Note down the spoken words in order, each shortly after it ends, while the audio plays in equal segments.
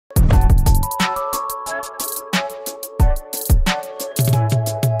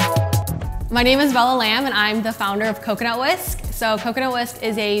My name is Bella Lamb and I'm the founder of Coconut Whisk. So Coconut Whisk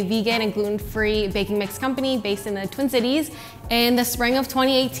is a vegan and gluten-free baking mix company based in the Twin Cities. In the spring of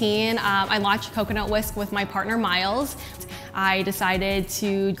 2018, I launched Coconut Whisk with my partner Miles. I decided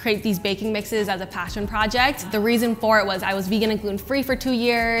to create these baking mixes as a passion project. The reason for it was I was vegan and gluten-free for 2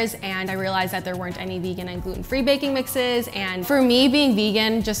 years and I realized that there weren't any vegan and gluten-free baking mixes. And for me, being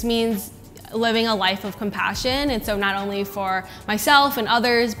vegan just means living a life of compassion, and so not only for myself and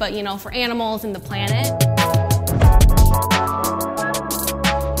others, but for animals and the planet.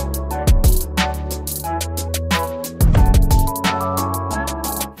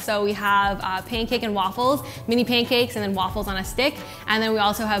 So we have pancake and waffles, mini pancakes and then waffles on a stick. And then we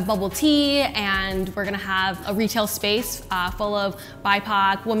also have bubble tea, and we're gonna have a retail space full of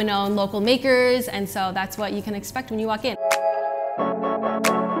BIPOC, women-owned local makers. And so that's what you can expect when you walk in.